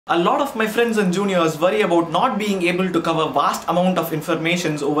A lot of my friends and juniors worry about not being able to cover vast amount of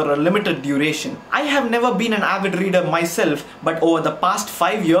informations over a limited duration. I have never been an avid reader myself, but over the past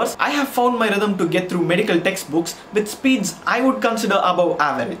 5 years, I have found my rhythm to get through medical textbooks with speeds I would consider above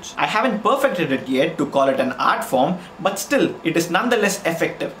average. I haven't perfected it yet to call it an art form, but still, it is nonetheless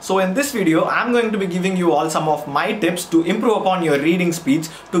effective. So in this video, I'm going to be giving you all some of my tips to improve upon your reading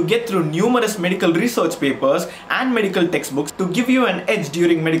speeds to get through numerous medical research papers and medical textbooks to give you an edge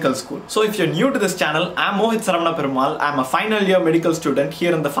during medical school. So if you're new to this channel, I'm Mohit Saravana Perumal. I'm a final year medical student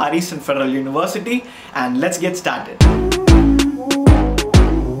here in the Far Eastern Federal University, and let's get started.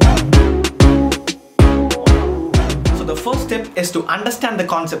 The first step is to understand the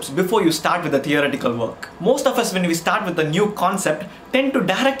concepts before you start with the theoretical work. Most of us, when we start with a new concept, tend to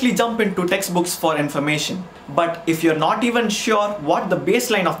directly jump into textbooks for information. But if you're not even sure what the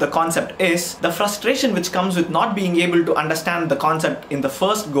baseline of the concept is, the frustration which comes with not being able to understand the concept in the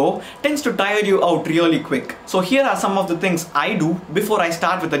first go tends to tire you out really quick. So here are some of the things I do before I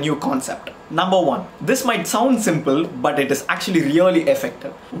start with a new concept. Number 1. This might sound simple, but it is actually really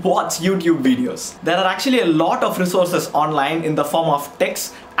effective. Watch YouTube videos. There are actually a lot of resources online in the form of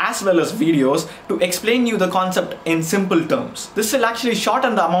text as well as videos to explain you the concept in simple terms. This will actually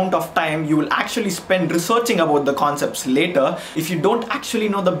shorten the amount of time you will actually spend researching about the concepts later if you don't actually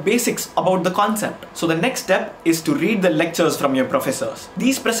know the basics about the concept. So the next step is to read the lectures from your professors.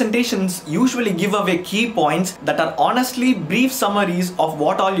 These presentations usually give away key points that are honestly brief summaries of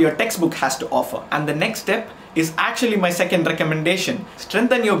what all your textbook has to offer. And the next step is actually my second recommendation.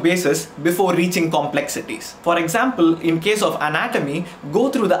 Strengthen your basis before reaching complexities. For example, in case of anatomy, go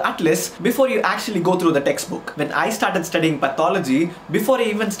through the atlas before you actually go through the textbook. When I started studying pathology, before I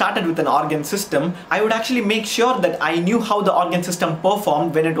even started with an organ system, I would actually make sure that I knew how the organ system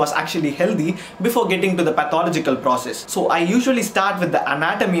performed when it was actually healthy before getting to the pathological process. So I usually start with the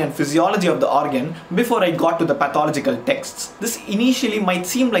anatomy and physiology of the organ before I got to the pathological texts. This initially might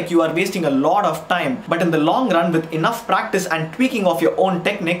seem like you are wasting a lot of time, but in the long run, with enough practice and tweaking of your own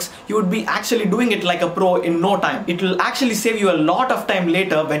techniques, you would be actually doing it like a pro in no time. It will actually save you a lot of time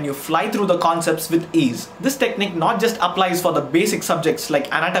later when you fly through the concepts with ease. This technique not just applies for the basic subjects like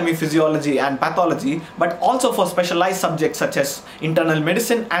anatomy, physiology and pathology, but also for specialized subjects such as internal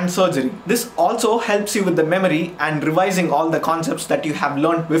medicine and surgery. This also helps you with the memory and revising all the concepts that you have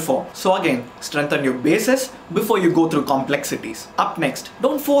learned before. So again, strengthen your basis before you go through complexities. Up next,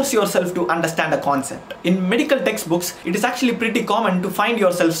 don't force yourself to understand a concept. In medical textbooks, it is actually pretty common to find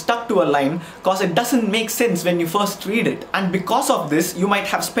yourself stuck to a line because it doesn't make sense when you first read it. And because of this, you might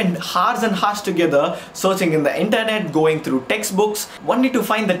have spent hours and hours together searching in the internet, going through textbooks, only to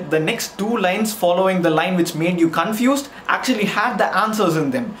find that the next two lines following the line which made you confused actually had the answers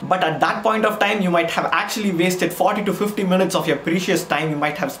in them. But at that point of time, you might have actually wasted 40 to 50 minutes of your precious time you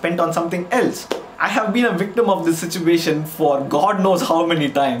might have spent on something else. I have been a victim of this situation for God knows how many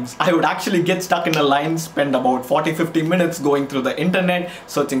times. I would actually get stuck in a line, spend about 40-50 minutes going through the internet,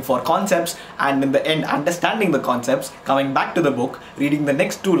 searching for concepts, and in the end understanding the concepts, coming back to the book, reading the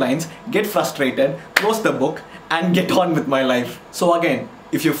next two lines, get frustrated, close the book, and get on with my life. So again,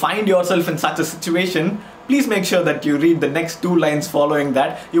 if you find yourself in such a situation, please make sure that you read the next two lines following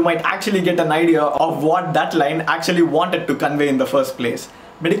that. You might actually get an idea of what that line actually wanted to convey in the first place.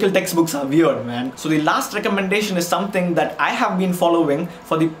 Medical textbooks are weird, man. So the last recommendation is something that I have been following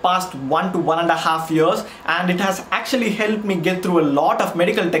for the past 1 to 1.5 years, and it has actually helped me get through a lot of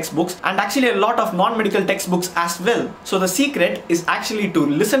medical textbooks and actually a lot of non-medical textbooks as well. So the secret is actually to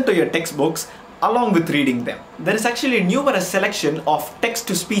listen to your textbooks along with reading them. There is actually a numerous selection of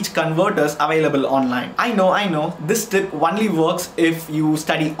text-to-speech converters available online. I know, this tip only works if you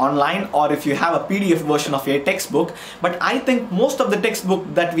study online or if you have a PDF version of your textbook, but I think most of the textbook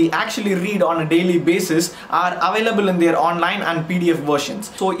that we actually read on a daily basis are available in their online and PDF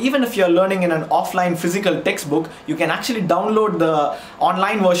versions. So even if you're learning in an offline physical textbook, you can actually download the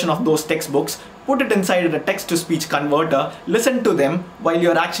online version of those textbooks, put it inside a text-to-speech converter, listen to them while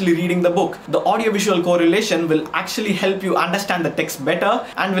you're actually reading the book. The audio-visual correlation will actually help you understand the text better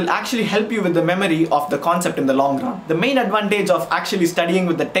and will actually help you with the memory of the concept in the long run. The main advantage of actually studying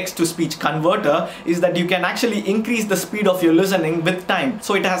with the text-to-speech converter is that you can actually increase the speed of your listening with time.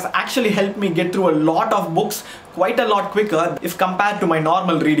 So it has actually helped me get through a lot of books quite a lot quicker if compared to my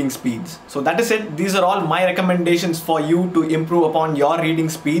normal reading speeds. So that is it. These are all my recommendations for you to improve upon your reading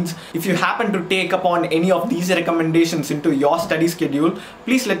speeds. If you happen to take upon any of these recommendations into your study schedule,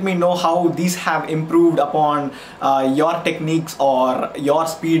 please let me know how these have improved upon your techniques or your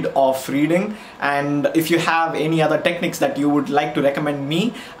speed of reading. And if you have any other techniques that you would like to recommend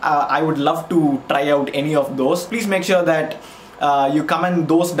me, I would love to try out any of those. Please make sure that you comment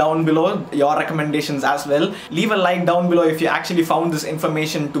those down below, your recommendations as well. Leave a like down below if you actually found this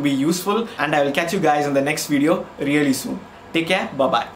information to be useful, and I will catch you guys in the next video really soon. Take care, bye bye.